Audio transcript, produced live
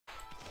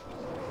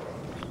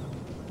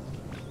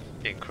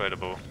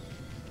incredible.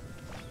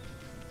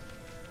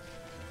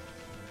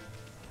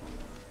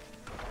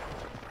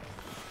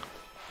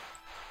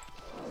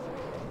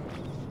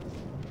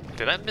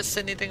 Did I miss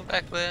anything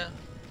back there?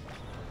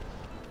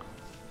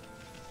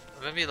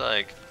 Maybe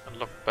like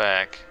look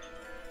back.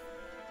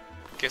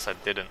 Guess I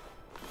didn't.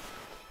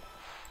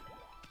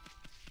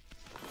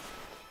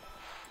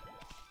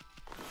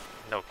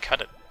 No,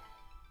 cut it.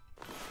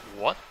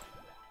 What?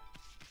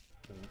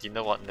 You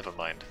know what? Never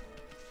mind.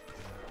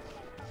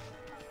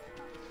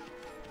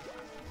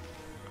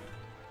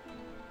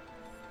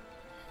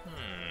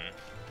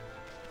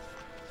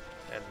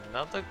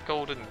 Another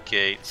golden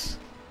gate.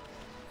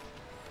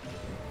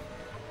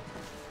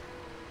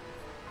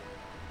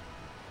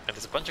 And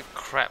there's a bunch of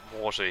crap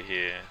water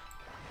here.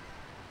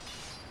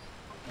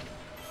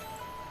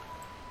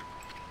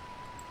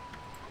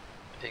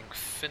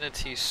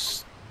 Infinity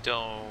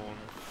stone.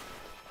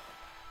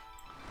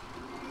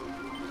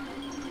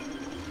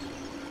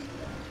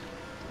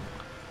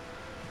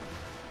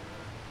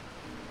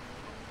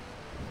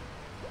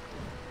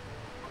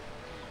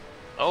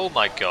 Oh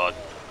my god.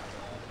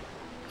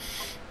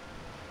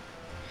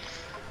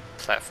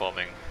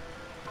 Platforming.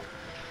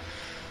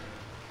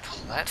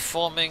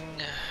 Platforming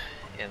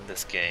in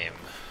this game.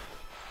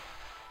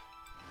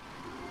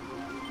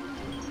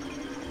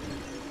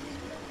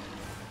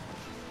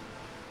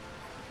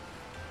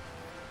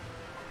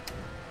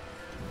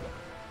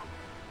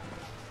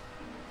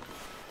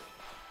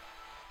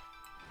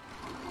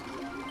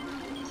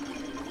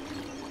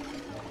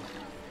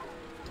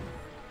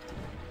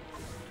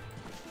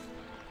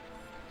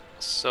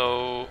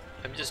 So,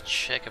 let me just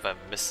check if I'm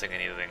missing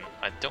anything.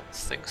 I don't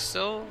think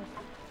so.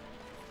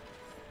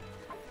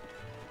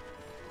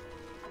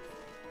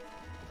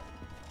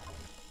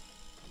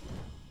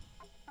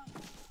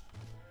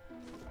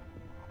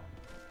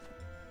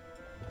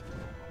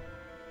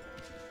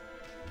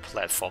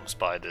 Platform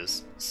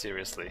spiders,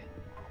 seriously.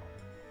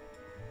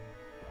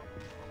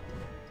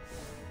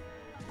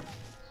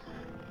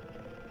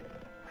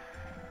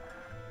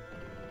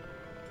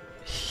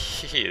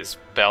 He is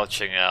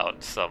belching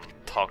out some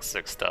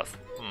toxic stuff.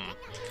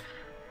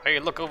 Hey,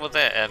 look over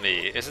there,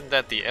 Emmy. Isn't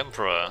that the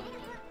Emperor?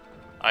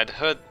 I'd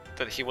heard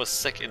that he was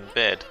sick in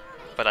bed,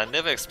 but I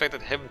never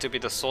expected him to be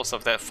the source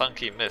of that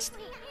funky mist.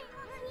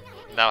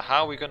 Now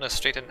how are we gonna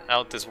straighten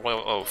out this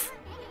royal oath?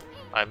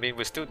 I mean,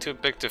 we're still too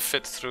big to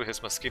fit through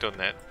his mosquito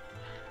net.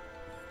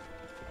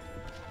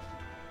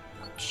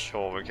 I'm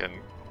sure we can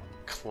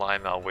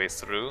climb our way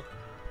through.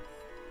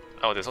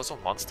 Oh, there's also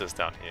monsters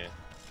down here.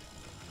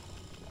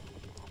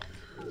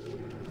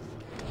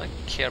 I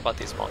care about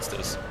these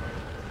monsters.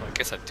 Well, I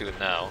guess I do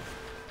now.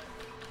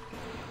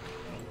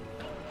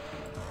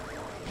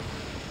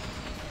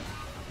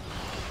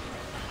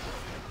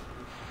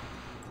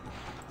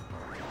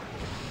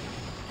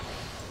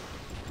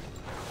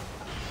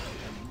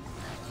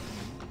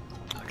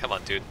 Oh, come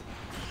on, dude.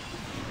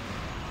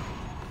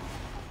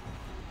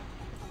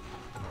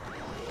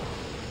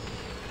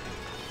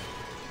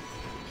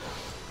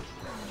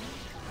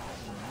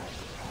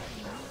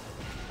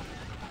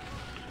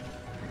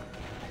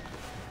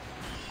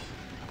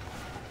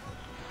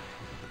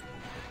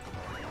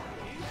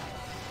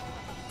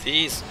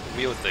 These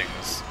wheel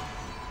things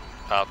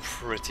are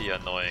pretty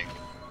annoying.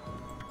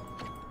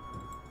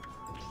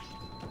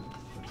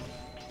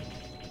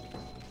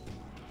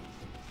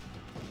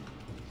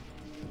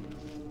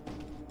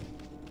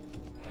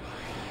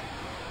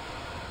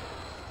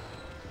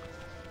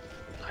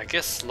 I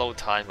guess slow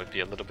time would be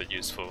a little bit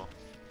useful.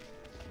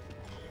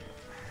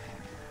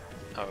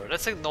 Alright,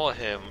 let's ignore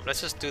him.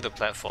 Let's just do the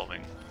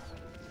platforming.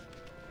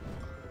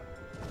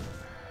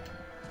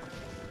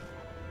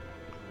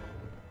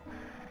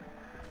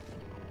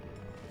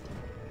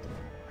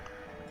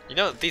 You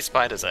know, these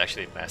spiders are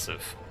actually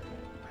massive.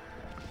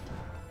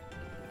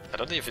 I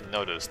don't even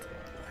noticed.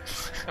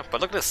 But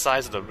look at the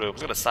size of the room,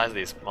 look at the size of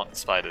these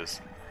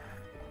spiders.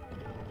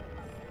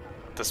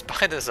 The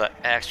spiders are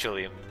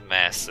actually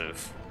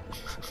massive.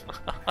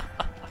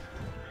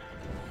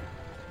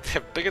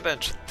 They're bigger than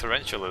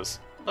tarantulas.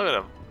 Look at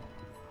them.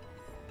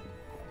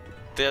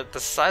 They're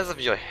the size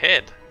of your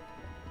head.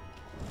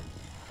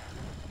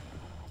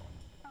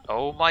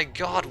 Oh my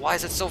god, why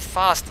is it so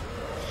fast?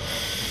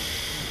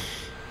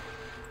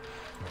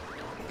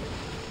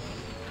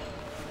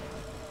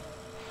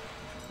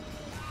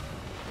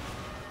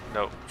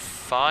 No,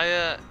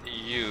 fire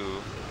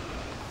you.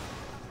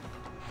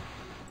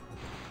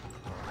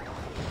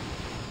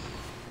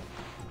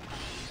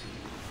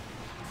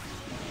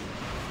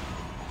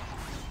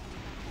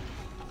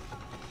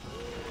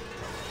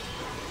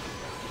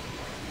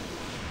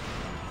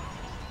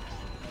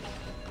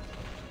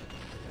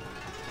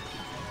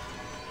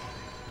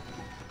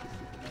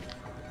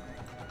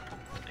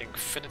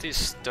 Infinity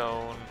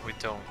stone, we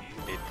don't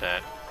need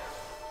that.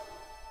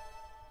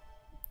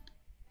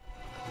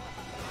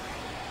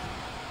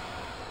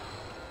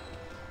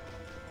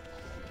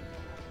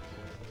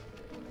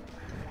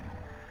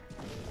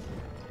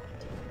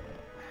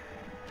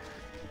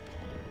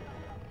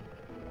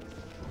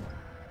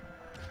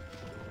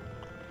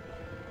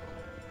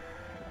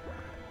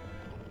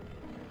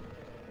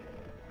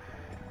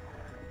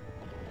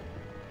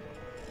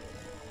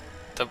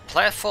 the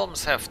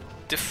platforms have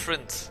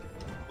different,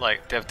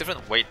 like, they have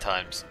different wait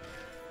times.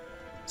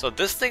 So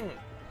this thing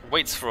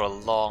waits for a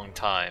long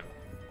time,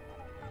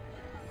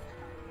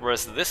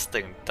 whereas this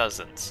thing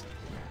doesn't.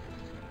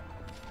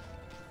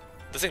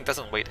 This thing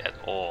doesn't wait at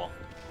all.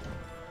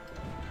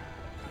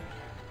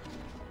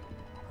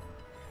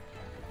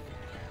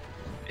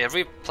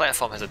 Every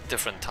platform has a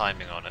different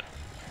timing on it.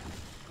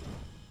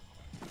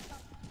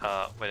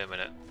 Wait a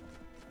minute.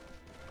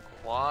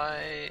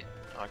 Why?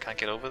 Oh, I can't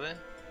get over there?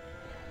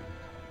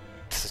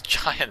 There's a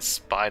giant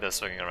spider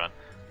swinging around.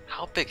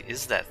 How big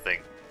is that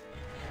thing?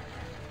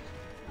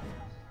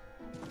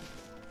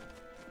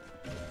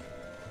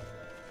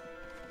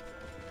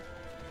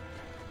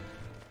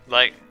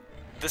 Like,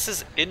 this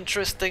is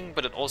interesting,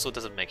 but it also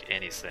doesn't make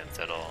any sense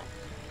at all.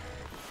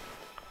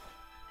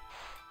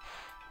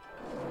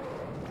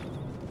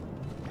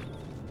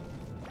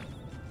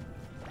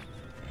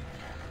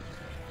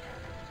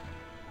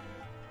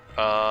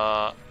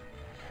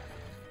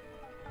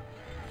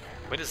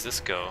 Where does this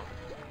go?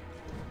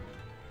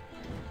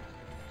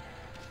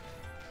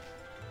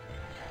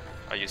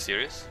 Are you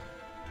serious?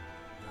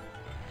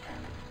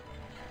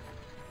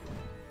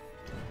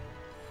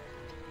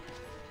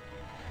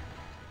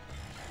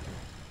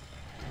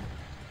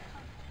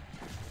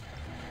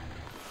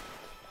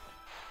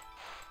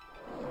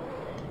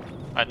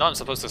 I know I'm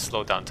supposed to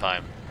slow down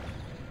time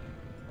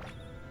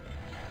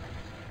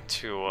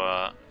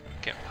to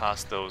get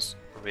past those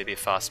really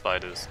fast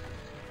spiders,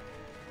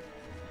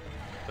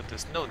 but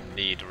there's no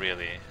need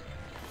really.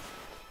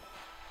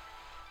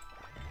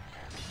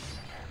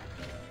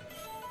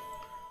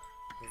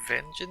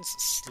 Vengeance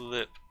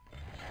slip.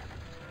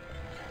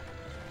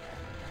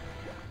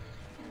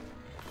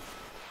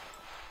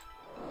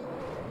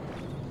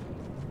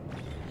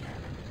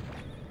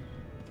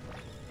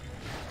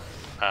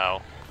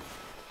 Ow.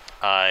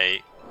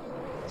 I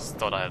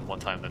thought I had more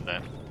time than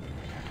that.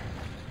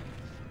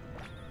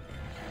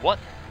 What?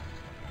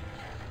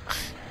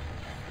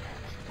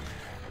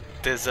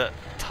 There's a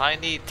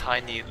tiny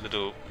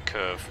little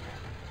curve.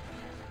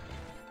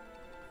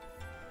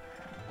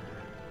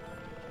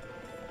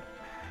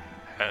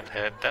 And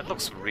that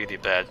looks really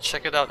bad.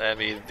 Check it out,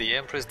 Abby. The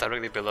Emperor is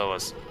directly below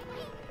us.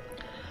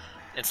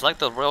 It's like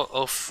the Royal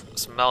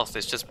Oaf's mouth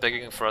is just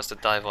begging for us to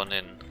dive on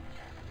in.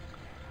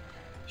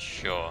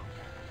 Sure.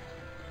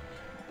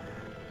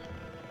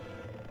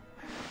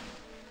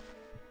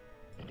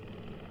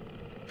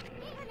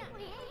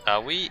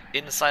 Are we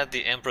inside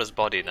the Emperor's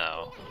body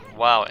now?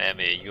 Wow,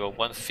 Emmy, you are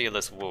one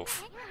fearless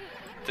wolf.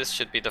 This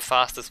should be the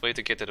fastest way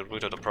to get to the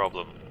root of the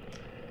problem.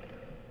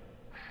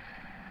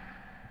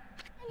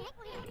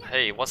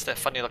 Hey, what's that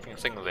funny looking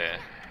thing there?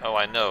 Oh,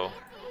 I know.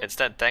 It's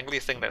that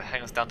dangly thing that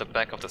hangs down the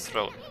back of the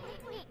throat.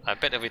 I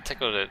bet if we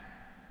tickled it,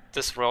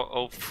 this Royal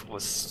Oaf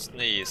would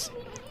sneeze.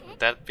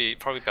 That'd be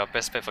probably our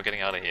best bet for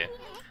getting out of here.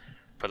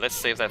 But let's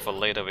save that for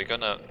later. We're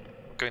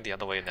going the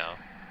other way now.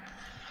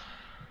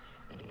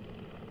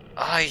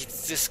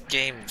 This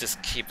game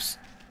just keeps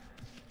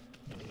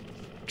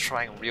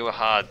trying real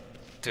hard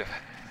to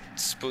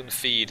spoon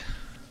feed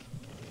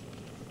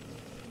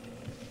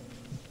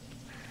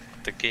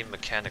the game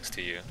mechanics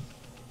to you.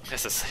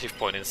 There's a save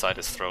point inside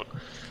his throat.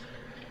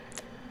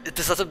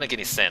 This doesn't make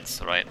any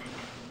sense, right?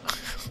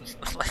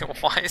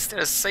 Like, why is there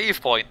a save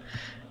point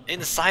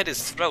inside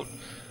his throat?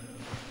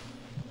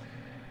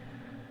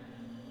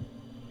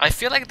 I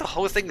feel like the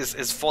whole thing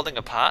is falling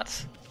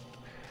apart.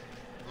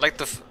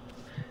 Like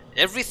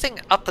everything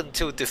up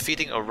until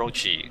defeating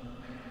Orochi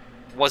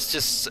was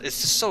it's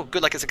just so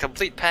good, like it's a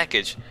complete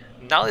package.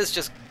 Now it's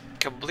just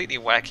completely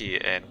wacky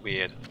and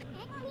weird.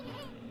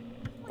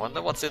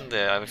 Wonder what's in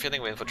there. I have a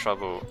feeling we're in for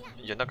trouble.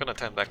 You're not gonna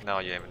turn back now,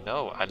 Yam.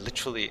 No, I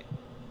literally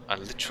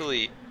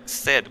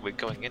said we're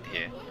going in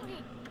here.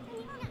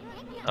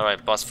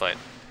 Alright, boss fight.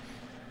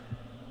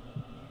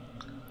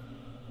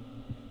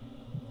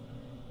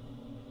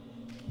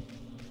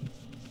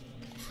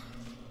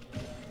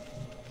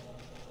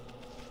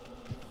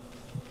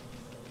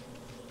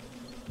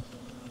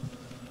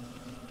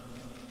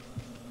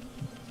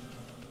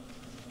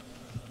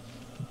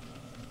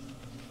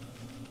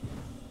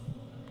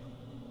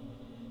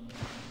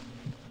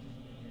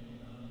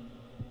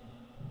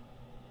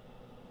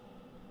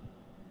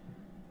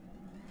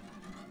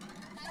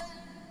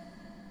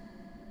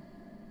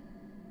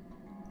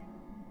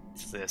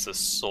 There's a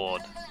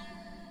sword.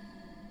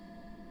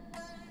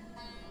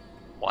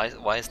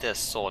 Why is there a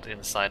sword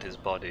inside his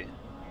body?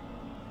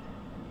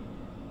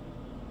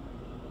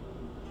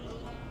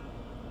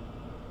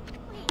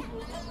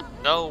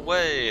 No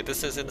way!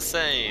 This is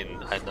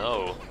insane! I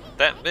know.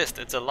 That mist,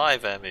 it's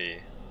alive, Emmy.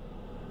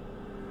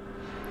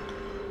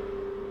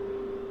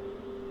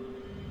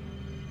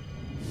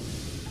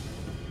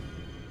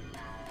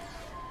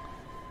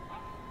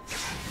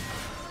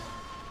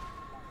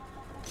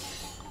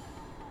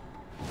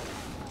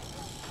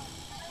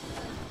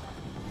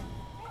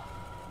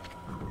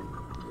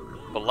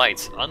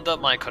 Light, under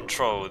my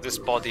control, this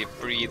body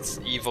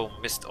breathes evil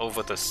mist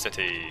over the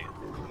city.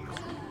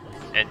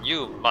 And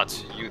you,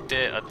 Mutt, you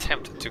dare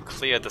attempt to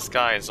clear the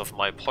skies of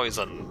my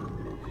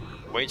poison.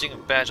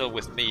 Waging battle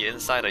with me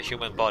inside a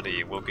human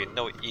body will be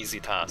no easy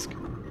task.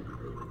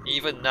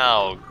 Even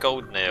now,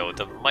 Goldnail,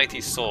 the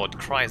mighty sword,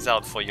 cries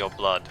out for your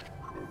blood.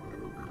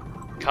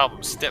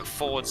 Come, step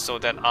forward so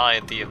that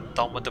I, the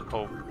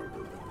indomitable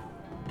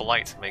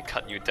Blight, may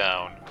cut you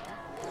down.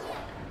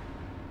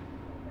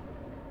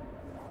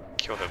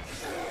 Kill him.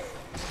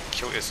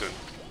 Kill Isun.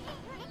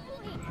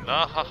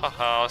 Ah ha ha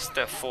ha,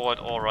 step forward,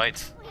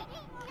 alright.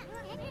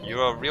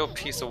 You're a real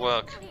piece of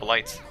work,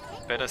 Blight.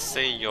 Better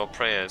say your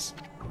prayers.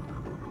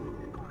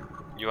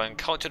 You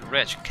uncultured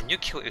wretch, can you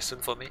kill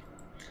Isun for me?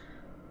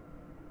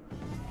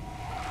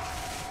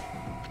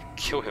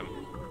 Kill him.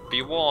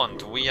 Be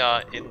warned, we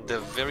are in the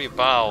very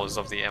bowels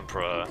of the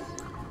Emperor.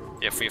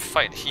 If we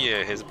fight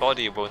here, his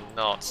body will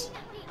not.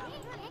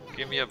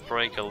 Give me a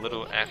break, a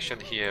little action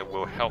here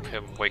will help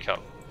him wake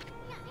up.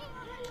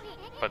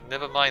 But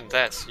never mind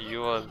that,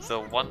 you are the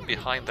one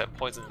behind that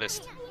poison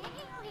mist.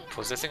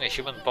 Possessing a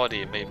human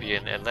body may be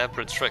an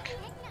elaborate trick,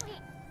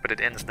 but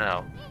it ends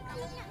now.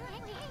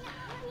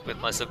 With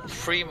my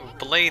supreme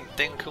blade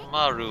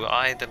Denkumaru,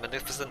 I, the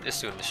magnificent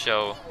Isun,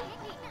 shall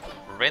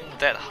rend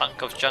that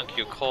hunk of junk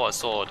you call a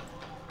sword.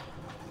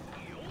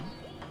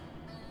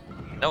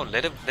 No,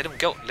 let him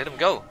go, let him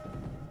go!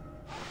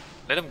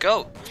 Let him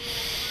go!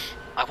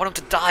 I want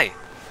him to die!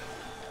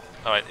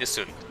 Alright,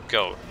 Isun,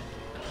 go.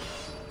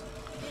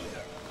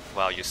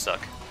 Wow, you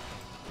suck.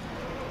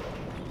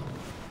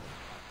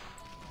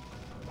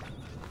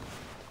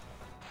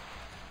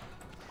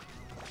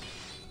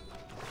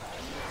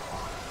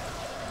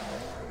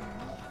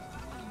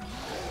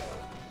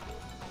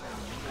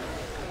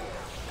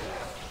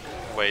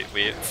 Wait,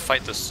 we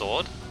fight the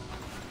sword?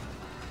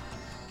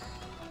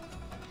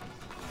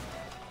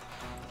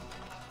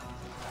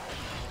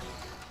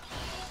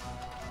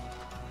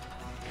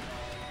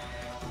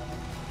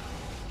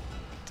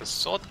 The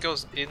sword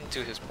goes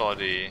into his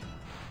body.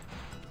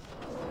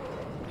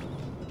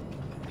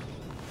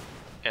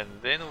 And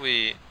then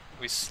we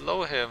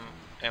slow him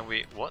and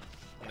we... what?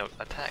 No,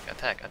 attack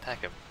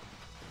him.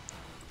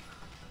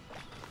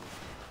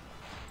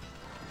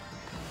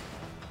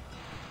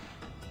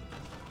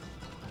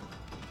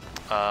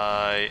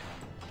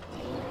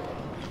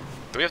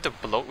 Do we have to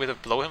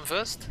blow him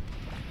first?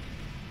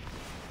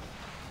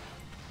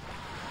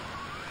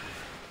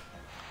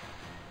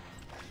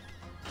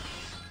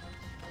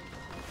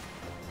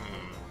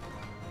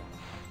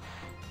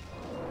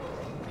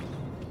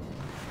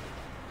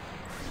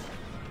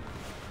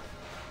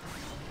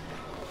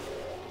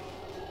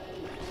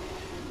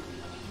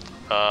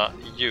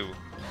 You.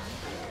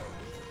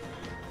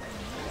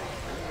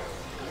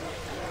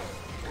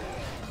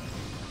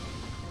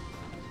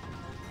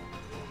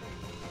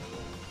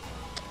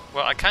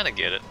 Well, I kinda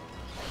get it.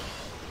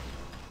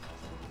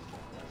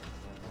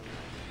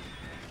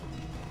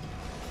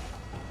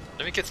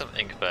 Let me get some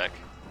ink back.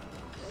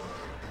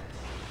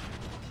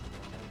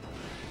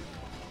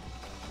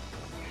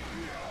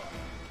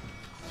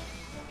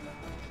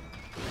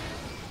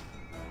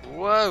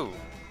 Whoa!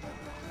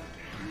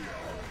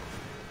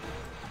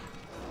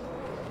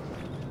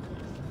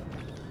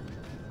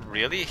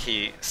 Really?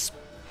 He's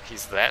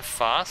that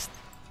fast?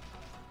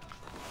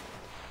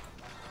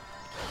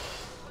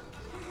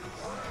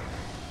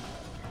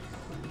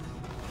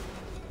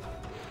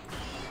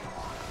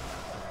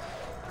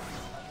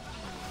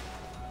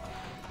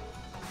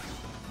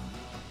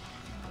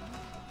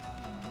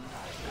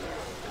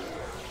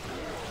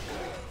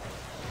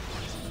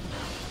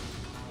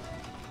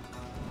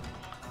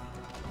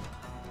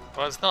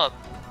 Well, it's not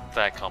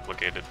that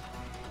complicated.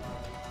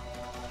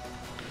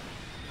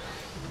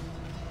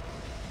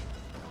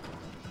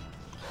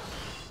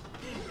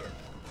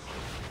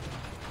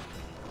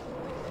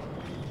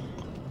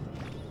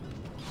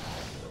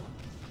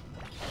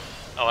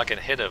 Oh, I can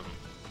hit him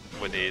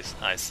with these,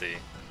 I see.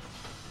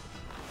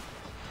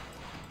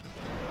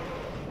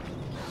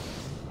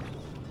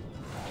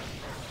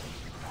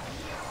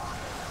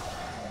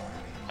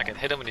 I can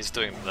hit him when he's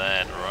doing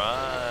that,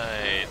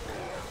 right.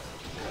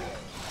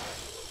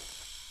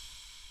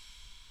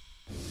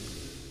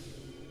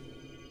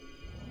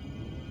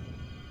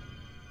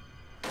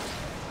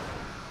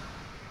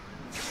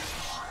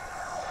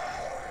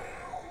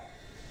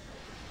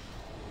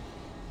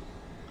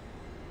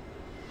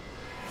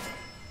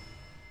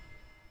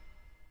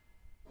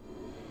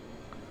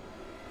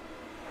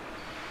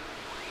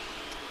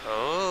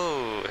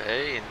 Oh,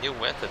 hey, new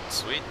weapon,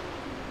 sweet.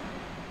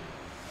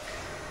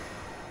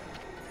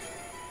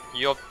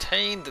 You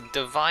obtained the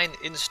Divine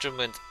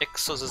Instrument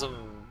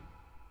Exorcism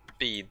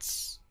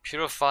Beads,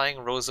 purifying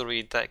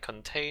rosary that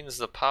contains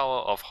the power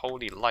of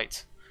holy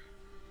light.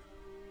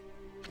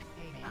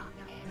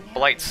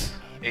 Blight,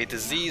 a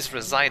disease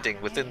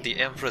residing within the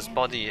Emperor's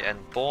body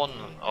and born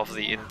of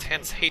the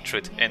intense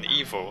hatred and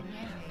evil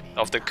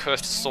of the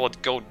cursed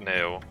sword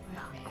Goldnail,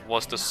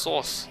 was the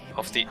source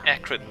of the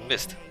acrid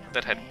mist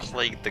that had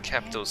plagued the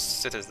capital's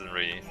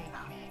citizenry.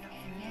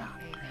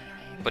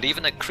 But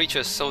even a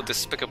creature so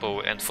despicable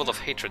and full of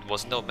hatred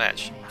was no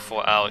match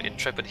for our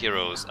intrepid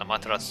heroes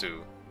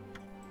Amaterasu.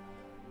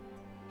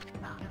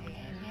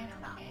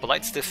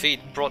 Blight's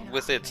defeat brought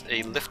with it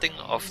a lifting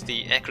of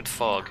the acrid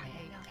fog.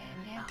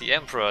 The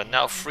Emperor,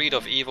 now freed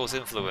of evil's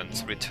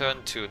influence,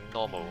 returned to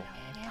normal.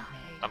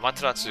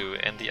 Amaterasu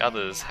and the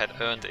others had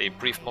earned a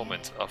brief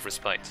moment of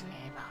respite.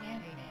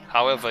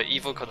 However,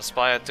 evil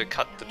conspired to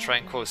cut the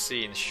tranquil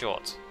scene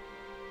short.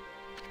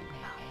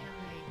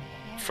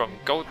 From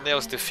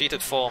Goldnail's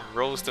defeated form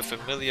rose the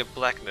familiar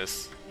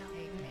blackness.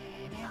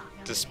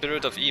 The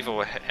spirit of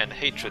evil and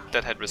hatred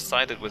that had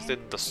resided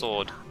within the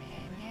sword,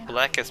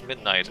 black as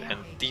midnight and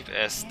deep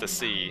as the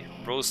sea,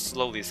 rose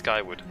slowly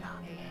skyward.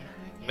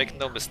 Make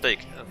no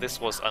mistake, this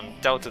was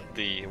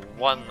undoubtedly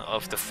one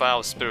of the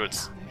foul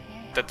spirits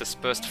that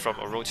dispersed from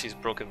Orochi's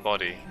broken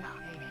body.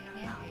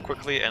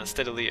 Quickly and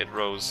steadily it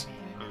rose,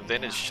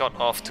 then it shot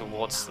off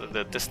towards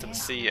the distant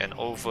sea and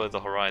over the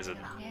horizon.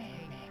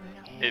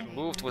 It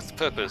moved with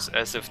purpose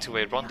as if to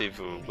a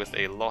rendezvous with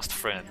a lost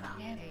friend.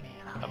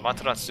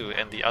 Amaterasu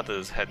and the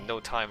others had no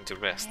time to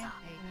rest.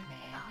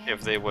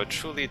 If they were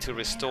truly to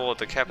restore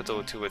the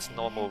capital to its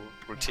normal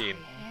routine,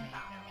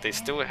 they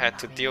still had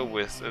to deal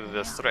with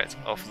the threat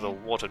of the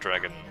water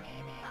dragon.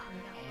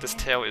 This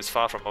tale is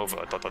far from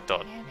over, ...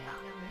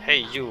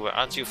 Hey you,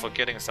 aren't you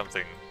forgetting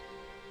something?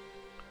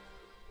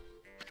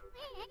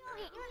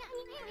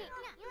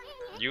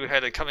 You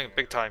had it coming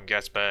big time,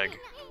 gasbag.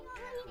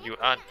 You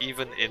aren't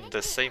even in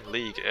the same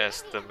league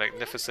as the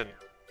magnificent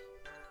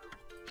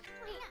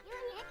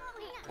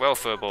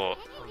welfare board.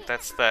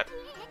 That's that.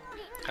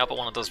 How about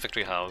one of those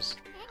victory howls?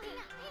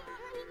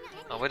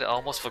 Oh wait, I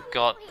almost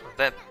forgot.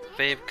 That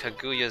babe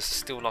Kaguya's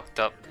still locked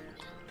up.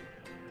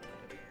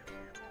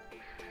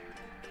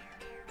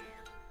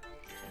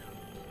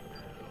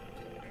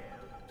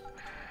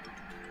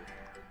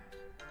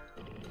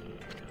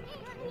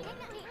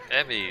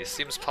 Emmy,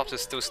 seems Pops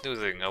is still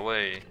snoozing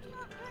away.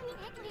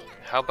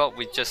 How about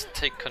we just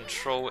take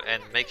control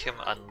and make him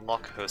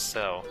unlock her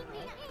cell?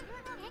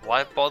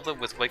 Why bother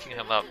with waking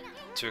him up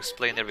to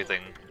explain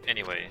everything,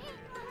 anyway?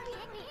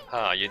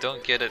 Ah, you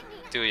don't get it,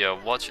 do ya?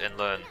 Watch and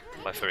learn,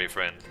 my furry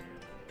friend.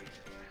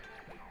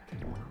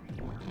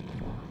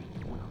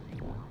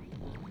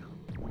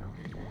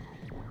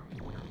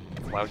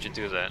 Why would you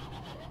do that?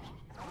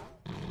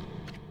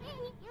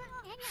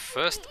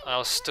 First,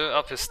 I'll stir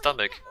up his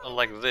stomach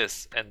like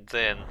this, and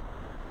then...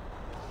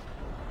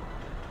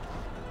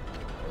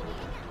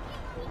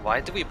 Why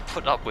do we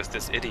put up with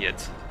this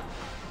idiot?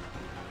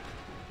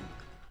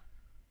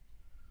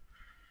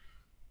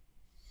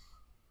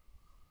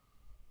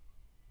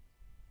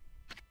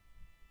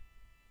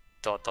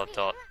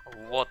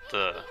 What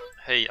the...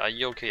 Hey, are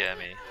you okay,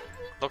 Amy?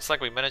 Looks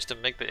like we managed to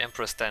make the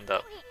Emperor stand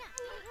up.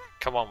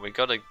 Come on, we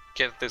gotta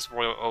get this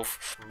royal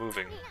oath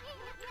moving.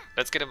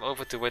 Let's get him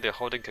over to where they're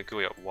holding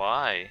Kaguya.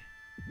 Why?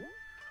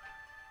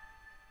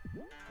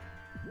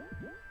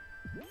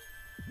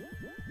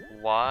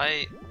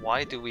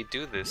 Why do we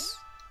do this?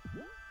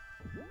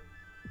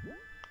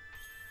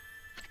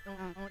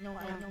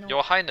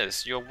 Your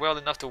Highness, you're well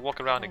enough to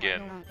walk around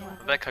again.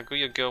 That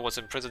Kaguya girl was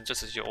in prison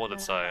just as you ordered,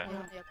 sire.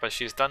 But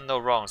she's done no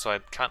wrong, so I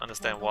can't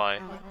understand why.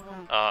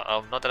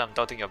 Not that I'm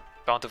doubting your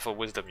bountiful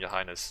wisdom, your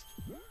Highness.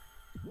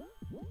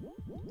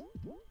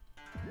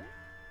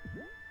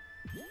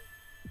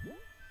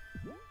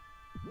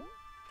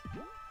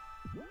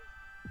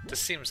 This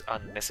seems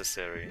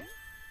unnecessary.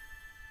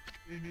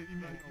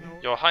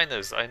 Your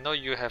Highness, I know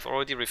you have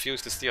already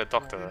refused to see a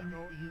doctor,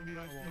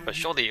 but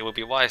surely it would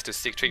be wise to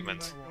seek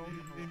treatment.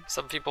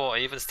 Some people are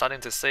even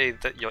starting to say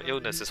that your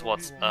illness is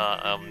what's...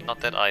 not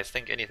that I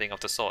think anything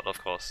of the sort,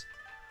 of course.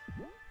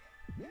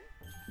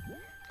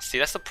 See,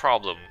 that's the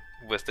problem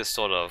with this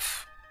sort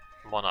of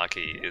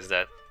monarchy, is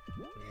that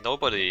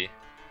nobody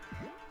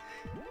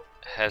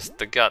has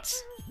the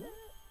guts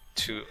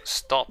to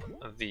stop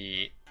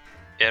the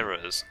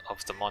errors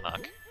of the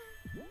monarch.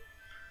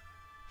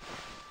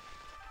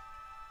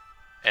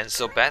 And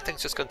so bad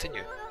things just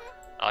continue.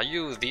 Are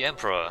you the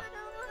Emperor?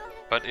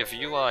 But if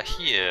you are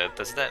here,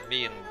 does that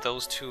mean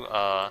those two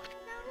are...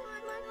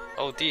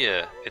 Oh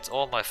dear, it's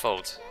all my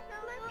fault.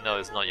 No,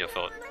 it's not your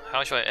fault.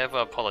 How should I ever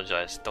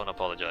apologize? Don't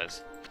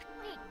apologize.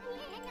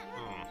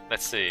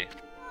 Let's see.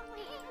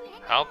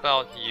 How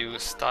about you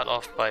start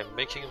off by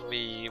making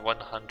me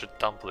 100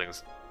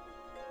 dumplings?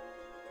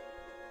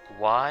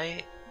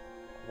 Why?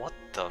 What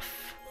the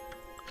f...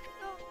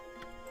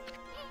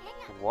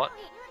 What?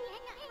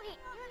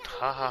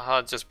 Ha ha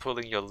ha, just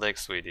pulling your leg,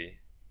 sweetie.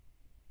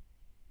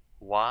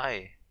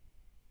 Why?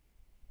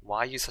 Why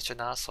are you such an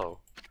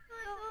asshole?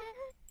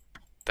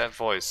 That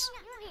voice.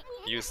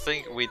 You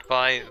think we'd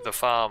buy the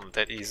farm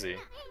that easy?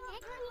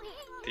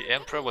 The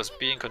Emperor was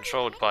being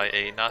controlled by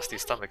a nasty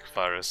stomach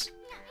virus.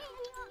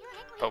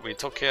 But we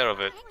took care of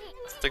it.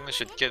 Things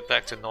should get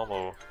back to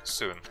normal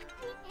soon.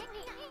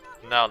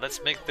 Now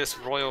let's make this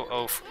royal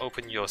oath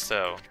open your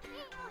cell.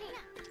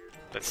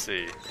 Let's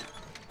see.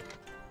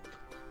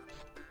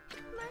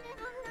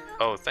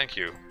 Oh, thank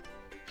you.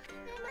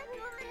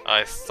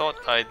 I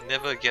thought I'd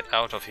never get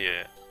out of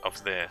here,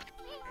 of there.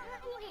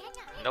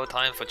 No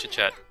time for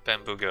chit-chat,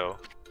 Bamboo Girl.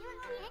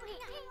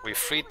 We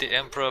freed the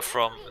Emperor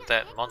from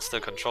that monster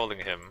controlling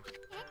him.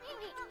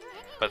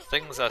 but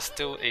things are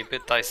still a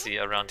bit dicey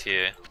around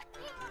here.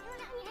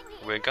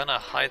 We're gonna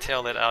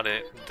hightail it out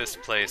of this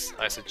place.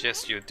 I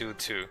suggest you do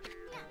too.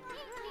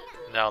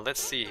 Now let's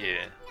see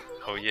here.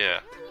 Oh yeah.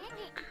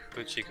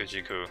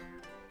 Kuchiku.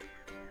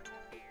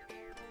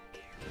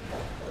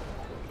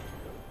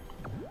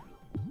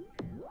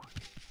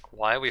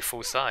 Why are we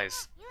full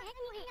size?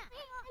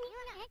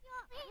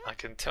 I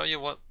can tell you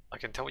what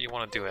you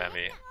want to do,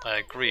 Amy. I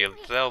agree,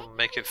 that'll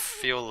make it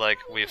feel like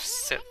we've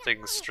set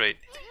things straight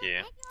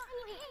here.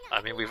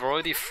 I mean, we've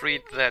already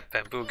freed that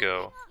bamboo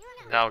girl.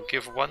 Now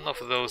give one of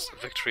those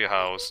victory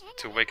howls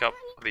to wake up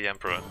the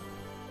Emperor.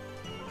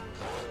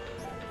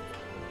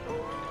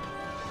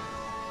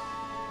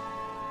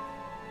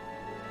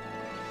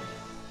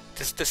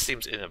 This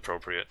seems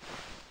inappropriate.